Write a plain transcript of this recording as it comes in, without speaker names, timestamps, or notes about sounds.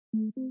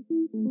أنا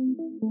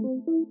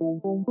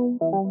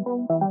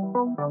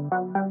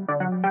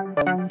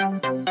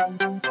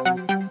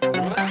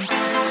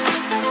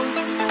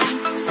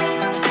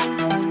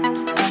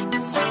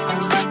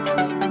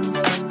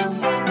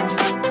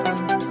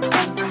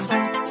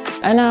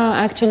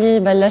actually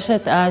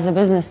بلشت as a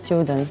business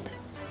student.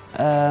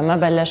 ما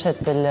بلشت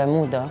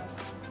بالموضة.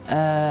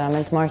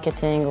 عملت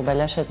ماركتينج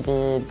وبلشت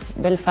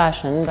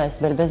بالفاشن بس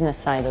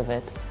بالبزنس سايد اوف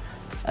ات.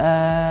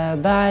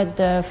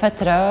 بعد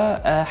فترة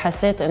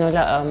حسيت إنه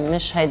لا،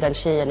 مش هيدا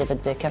الشيء اللي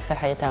بدي كفي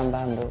حياتي عم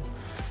بعمله.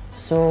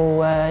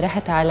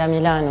 رحت على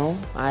ميلانو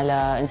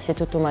على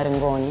انستيتوتو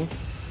مارنغوني،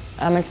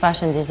 عملت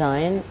فاشن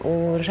ديزاين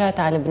ورجعت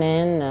على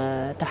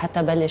لبنان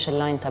حتى بلش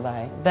اللاين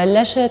تبعي.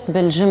 بلشت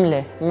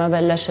بالجملة، ما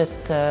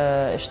بلشت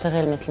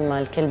اشتغل مثل ما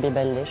الكل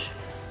ببلش.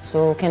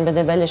 كان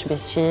بدي بلش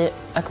بشيء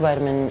أكبر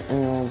من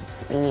إنه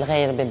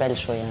الغير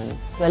ببلشوا يعني.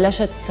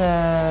 بلشت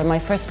ماي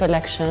فيرست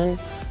كولكشن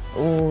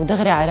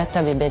ودغري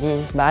عرضتها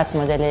بباريس، بعت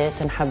موديلات،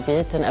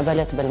 انحبيت،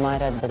 انقبلت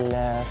بالمعرض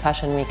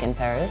بالفاشن ويك ان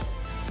باريس.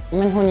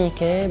 ومن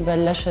هونيك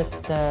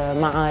بلشت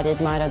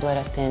معرض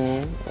ورا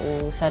الثاني،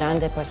 وصار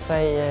عندي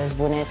بورتفوي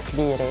زبونات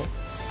كبيره،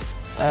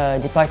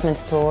 ديبارتمنت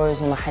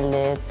ستورز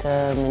ومحلات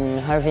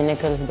من هارفي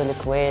نيكلز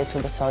بالكويت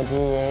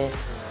وبالسعوديه،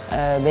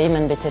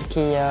 بيمن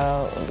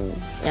بتركيا.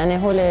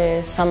 يعني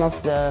هول some of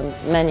the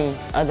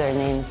many other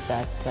names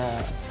that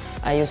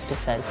I used to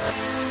sell.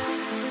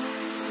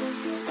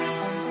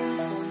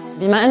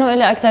 بما انه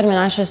إلي اكثر من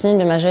 10 سنين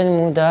بمجال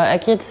الموضه،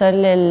 اكيد صار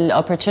لي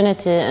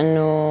الاوبورتونيتي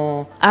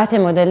انه اعطي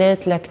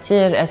موديلات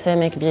لكثير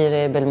اسامي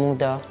كبيره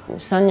بالموضه،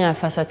 وصنع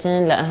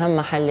فساتين لاهم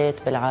محلات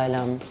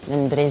بالعالم،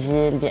 من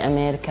برازيل،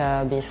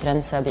 بامريكا،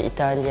 بفرنسا،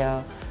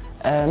 بايطاليا،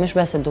 مش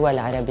بس الدول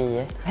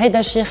العربيه. هيدا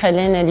الشيء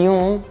خلاني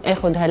اليوم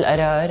اخذ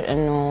هالقرار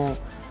انه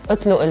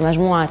اطلق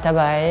المجموعه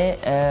تبعي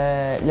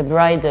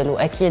البرايدل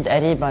واكيد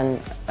قريبا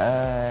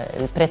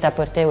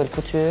البريتابورتي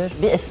والكوتور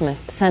باسمي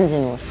ساندي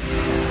نور.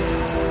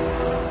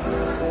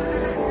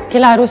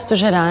 كل عروس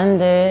تجي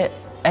لعندي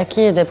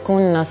اكيد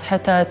بكون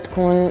نصحتها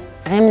تكون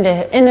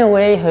عامله in a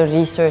way her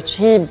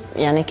research. هي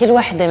يعني كل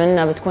وحده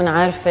منا بتكون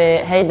عارفه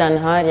هيدا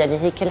النهار يلي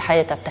هي كل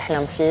حياتها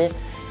بتحلم فيه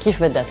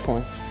كيف بدها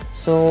تكون.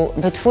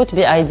 بتفوت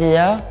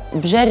بايديا،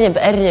 بجرب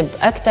قرب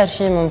اكثر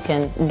شيء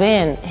ممكن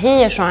بين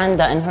هي شو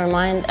عندها in her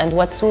mind and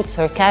what suits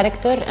her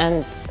character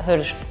and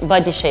her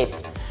body shape.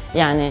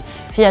 يعني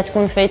فيها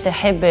تكون فايته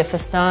حابه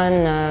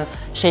فستان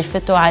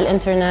شايفته على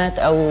الانترنت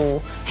او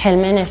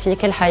حلمانه فيه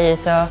كل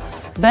حياتها،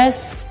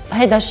 بس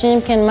هيدا الشيء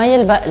يمكن ما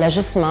يلبق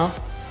لجسمها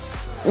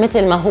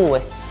مثل ما هو.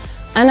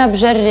 أنا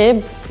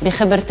بجرب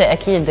بخبرتي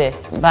أكيدة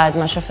بعد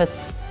ما شفت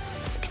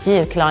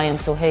كتير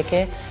كلاينتس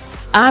وهيك،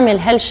 أعمل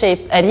هالشيب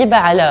قريبة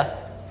على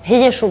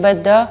هي شو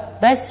بدها،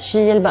 بس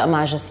شيء يلبق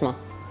مع جسمها.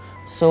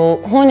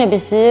 هون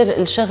بيصير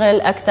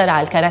الشغل أكتر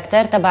على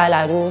الكاركتر تبع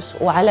العروس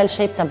وعلى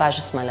الشيب تبع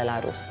جسمها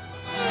للعروس.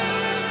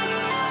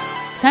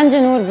 ساندي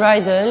نور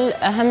برايدل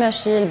أهم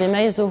شيء اللي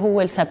بيميزه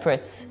هو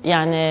السبريت.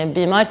 يعني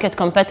بماركت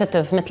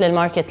كومبيتيتيف مثل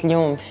الماركت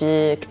اليوم،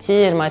 في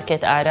كتير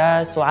ماركت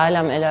أعراس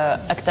وعالم إلى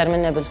أكتر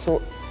منا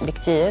بالسوق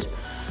بكتير.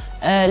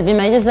 اللي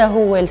بيميزها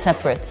هو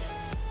السبريت.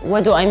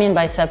 What do I mean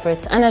by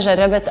separates؟ أنا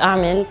جربت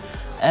أعمل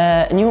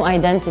نيو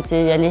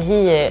ايدنتيتي يلي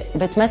هي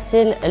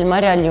بتمثل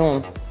المرأة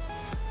اليوم،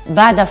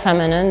 بعدها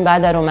فيمينين،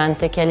 بعدها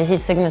رومانتيك، يلي هي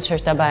السيجنتشر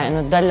تبعي،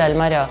 إنه تضل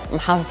المرأة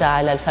محافظة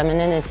على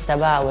الفيمينينيتي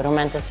تبعها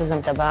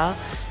والرومانتيسيزم تبعها.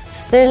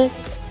 ستيل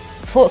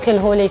فوق كل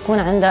هول يكون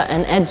عندها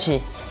an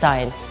edgy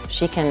style.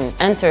 She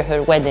can enter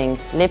her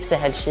wedding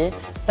لابسة هالشي،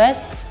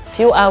 بس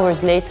few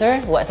hours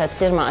later وقتها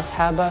تصير مع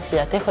أصحابها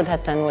فيها تاخد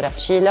هالتنورة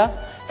تشيلها،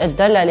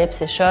 تضلها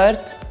لابسة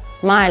شورت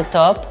مع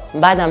التوب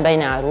بعدها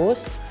مبينة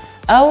عروس،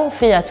 أو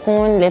فيها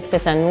تكون لابسة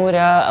تنورة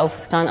أو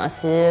فستان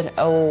قصير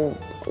أو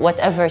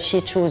whatever she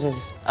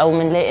chooses، أو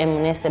منلاقي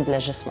مناسب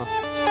لجسمها.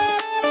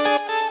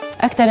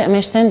 أكتر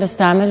قماشتين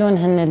بستعملهم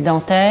هن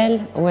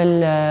الدانتيل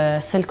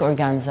والسلك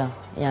أورغانزا.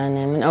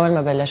 يعني من أول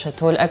ما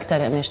بلشت هول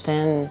أكتر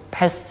قماشتين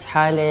بحس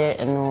حالي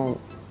إنه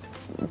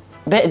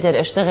بقدر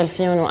أشتغل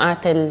فيهم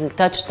وأعطي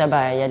التاتش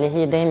تبعي يلي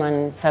هي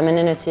دايماً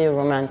femininity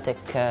ورومانتيك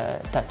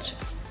تاتش.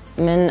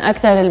 من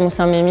أكتر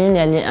المصممين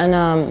يلي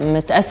أنا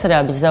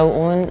متأثرة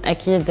بذوقهم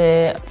أكيد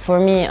for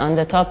me on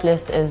the top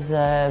list is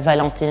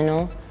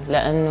فالنتينو،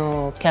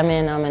 لأنه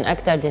كمان من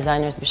أكتر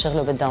ديزاينرز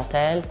بيشتغلوا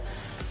بالدانتيل.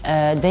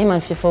 دايماً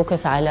في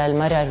فوكس على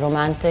المرأة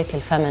الرومانتيك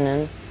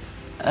الفيمينين.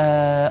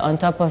 on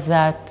top of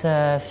that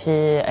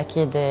في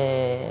أكيد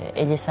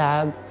إلي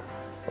سعب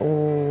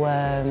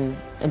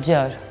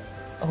وديار.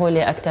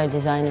 هولي أكتر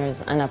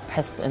ديزاينرز أنا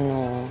بحس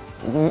إنه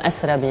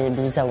مأثرة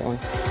بذوقهم.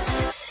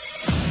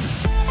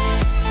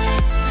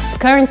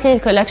 Currently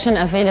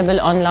الكولكشن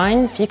available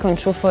online، فيكم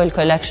تشوفوا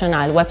الكولكشن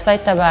على الويب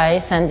سايت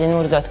تبعي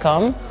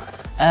sandinur.com،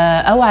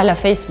 أو على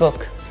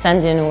فيسبوك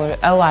ساندي نور،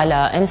 أو على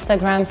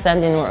انستغرام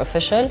ساندي نور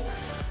اوفيشال.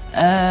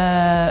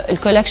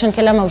 الكولكشن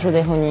كلها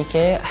موجودة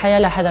هونيك، حيا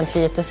لحدا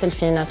في يتصل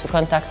فينا to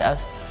contact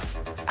us،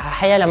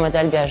 حيا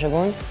لموديل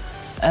بيعجبون،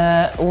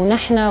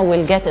 ونحن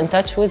will get in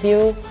touch with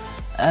you.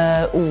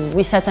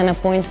 We set an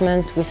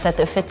appointment, we set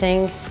a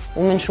fitting،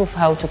 ومنشوف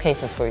how to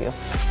cater for you.